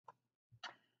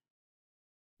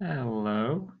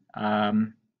Hello.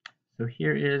 So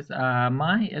here is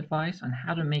my advice on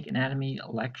how to make anatomy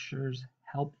lectures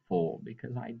helpful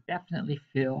because I definitely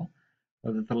feel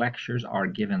whether the lectures are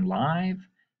given live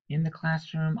in the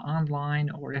classroom, online,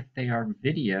 or if they are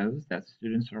videos that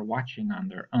students are watching on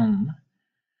their own,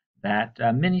 that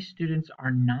many students are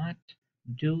not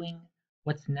doing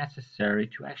what's necessary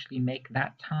to actually make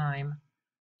that time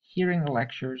hearing the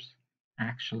lectures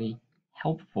actually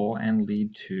helpful and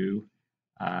lead to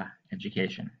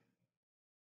education.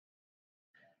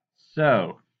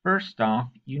 So, first off,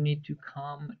 you need to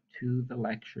come to the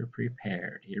lecture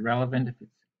prepared. Irrelevant if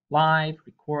it's live,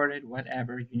 recorded,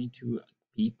 whatever, you need to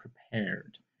be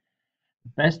prepared.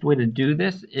 The best way to do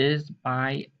this is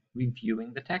by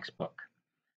reviewing the textbook.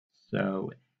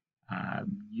 So,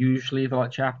 usually the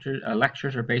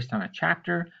lectures are based on a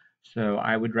chapter, so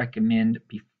I would recommend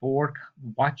before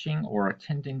watching or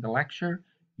attending the lecture,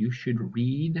 you should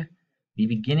read the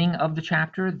beginning of the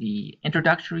chapter, the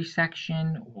introductory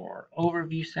section or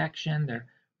overview section. They're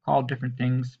called different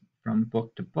things from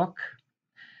book to book.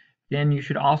 Then you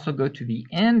should also go to the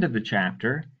end of the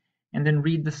chapter and then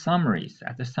read the summaries.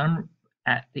 At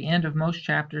the end of most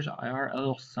chapters are a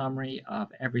little summary of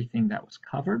everything that was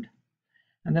covered.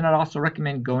 And then I'd also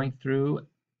recommend going through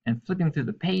and flipping through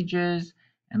the pages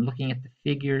and looking at the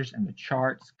figures and the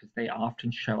charts because they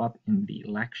often show up in the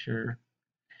lecture.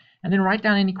 And then write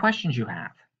down any questions you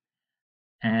have.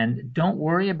 And don't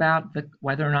worry about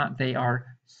whether or not they are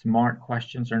smart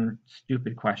questions or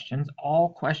stupid questions. All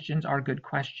questions are good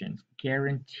questions,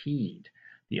 guaranteed.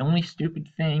 The only stupid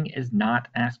thing is not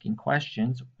asking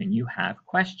questions when you have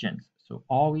questions. So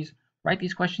always write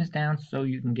these questions down so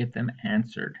you can get them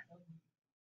answered.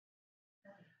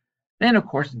 Then, of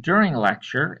course, during a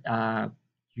lecture,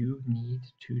 you need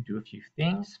to do a few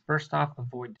things. First off,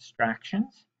 avoid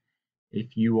distractions.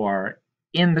 If you are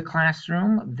in the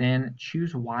classroom, then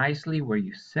choose wisely where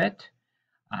you sit.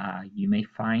 You may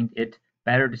find it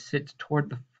better to sit toward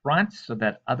the front so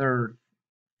that other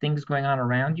things going on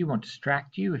around you won't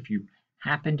distract you. If you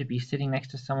happen to be sitting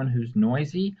next to someone who's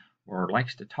noisy or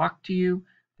likes to talk to you,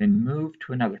 then move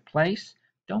to another place.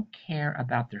 Don't care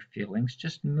about their feelings,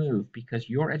 just move because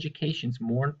your education's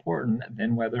more important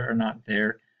than whether or not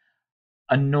they're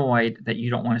annoyed that you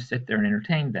don't want to sit there and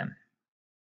entertain them.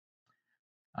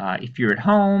 If you're at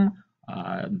home,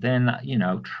 then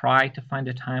try to find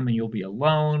a time when you'll be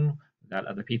alone without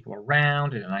other people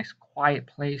around in a nice quiet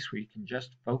place where you can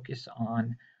just focus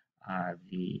on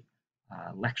the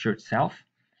lecture itself.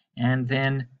 And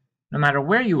then, no matter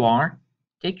where you are,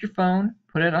 take your phone,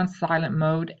 put it on silent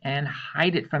mode, and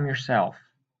hide it from yourself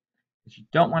because you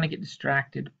don't want to get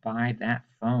distracted by that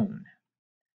phone.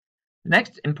 The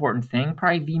next important thing,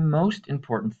 probably the most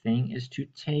important thing, is to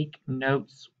take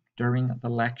notes during the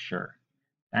lecture.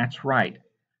 That's right.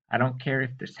 I don't care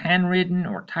if it's handwritten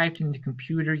or typed in the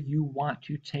computer, you want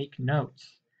to take notes.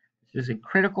 This is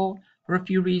critical for a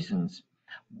few reasons.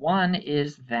 One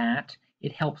is that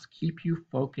it helps keep you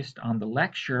focused on the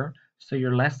lecture, so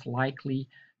you're less likely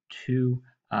to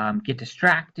get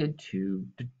distracted, to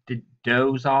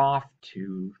doze off,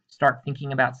 to start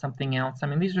thinking about something else. I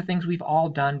mean, these are things we've all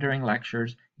done during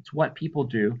lectures. It's what people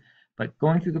do. But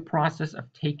going through the process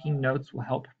of taking notes will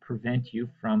help prevent you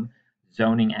from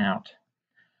zoning out.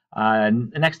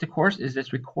 The next, of course, is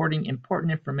this recording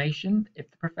important information. If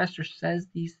the professor says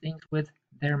these things with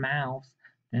their mouths,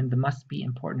 then there must be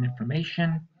important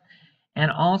information. And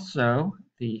also,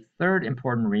 the third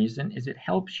important reason is it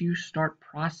helps you start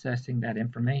processing that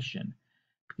information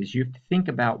because you have to think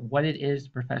about what it is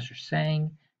the professor's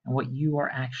saying and what you are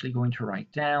actually going to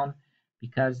write down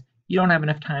because you don't have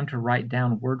enough time to write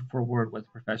down word for word what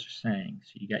the professor's saying.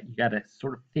 So you got to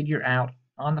sort of figure out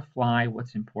on the fly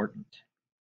what's important.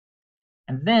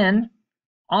 And then,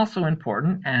 also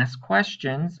important, ask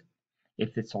questions.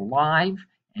 If it's live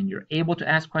and you're able to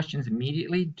ask questions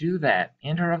immediately, do that.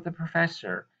 Interrupt the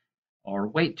professor or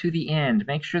wait to the end.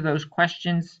 Make sure those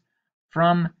questions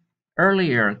from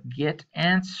earlier get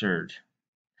answered.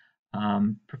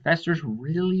 Professors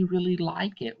really, really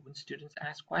like it when students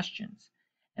ask questions,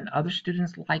 and other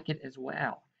students like it as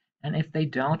well. And if they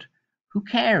don't, who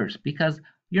cares? Because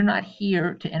you're not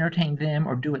here to entertain them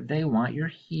or do what they want. You're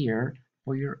here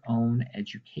for your own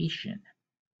education.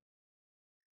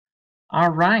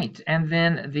 All right, and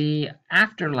then the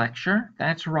after lecture,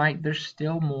 that's right, there's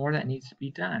still more that needs to be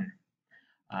done.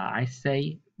 I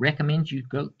recommend you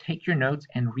go take your notes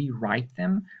and rewrite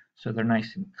them so they're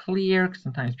nice and clear. 'Cause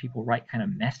sometimes people write kind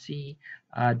of messy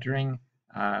during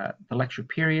the lecture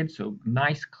period. So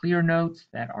nice, clear notes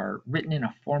that are written in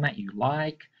a format you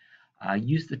like.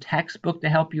 Use the textbook to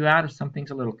help you out if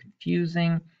something's a little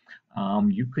confusing.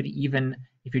 You could even,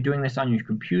 if you're doing this on your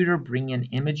computer, bring in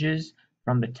images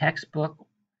from the textbook,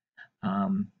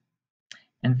 um,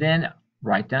 and then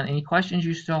write down any questions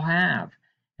you still have,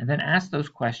 and then ask those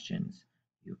questions.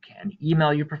 You can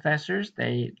email your professors.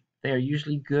 They are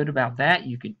usually good about that.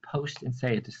 You could post in,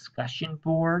 say, a discussion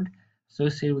board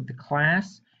associated with the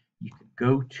class. You could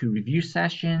go to review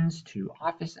sessions, to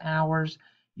office hours.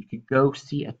 You could go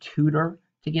see a tutor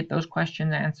to get those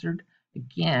questions answered.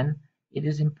 Again, it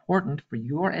is important for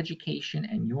your education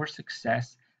and your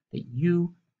success that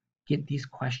you get these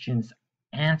questions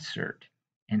answered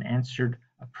and answered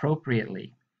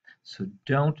appropriately. So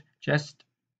don't just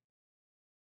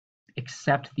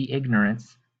accept the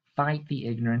ignorance, fight the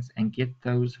ignorance, and get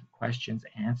those questions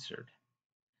answered.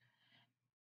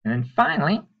 And then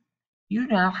finally, you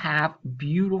now have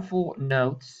beautiful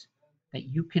notes that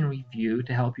you can review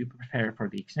to help you prepare for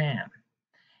the exam.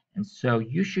 And so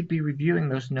you should be reviewing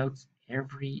those notes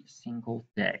every single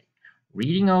day.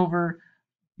 Reading over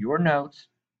your notes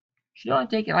should only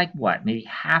take it like what, maybe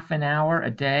half an hour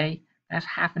a day? That's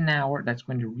half an hour that's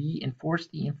going to reinforce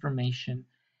the information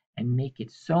and make it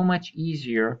so much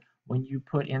easier when you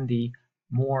put in the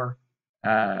more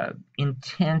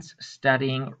intense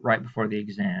studying right before the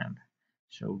exam.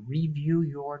 So review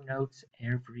your notes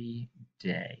every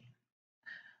day.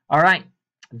 All right,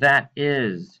 that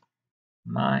is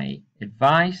my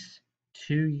advice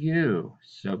to you.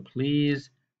 So please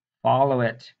follow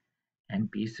it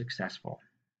and be successful.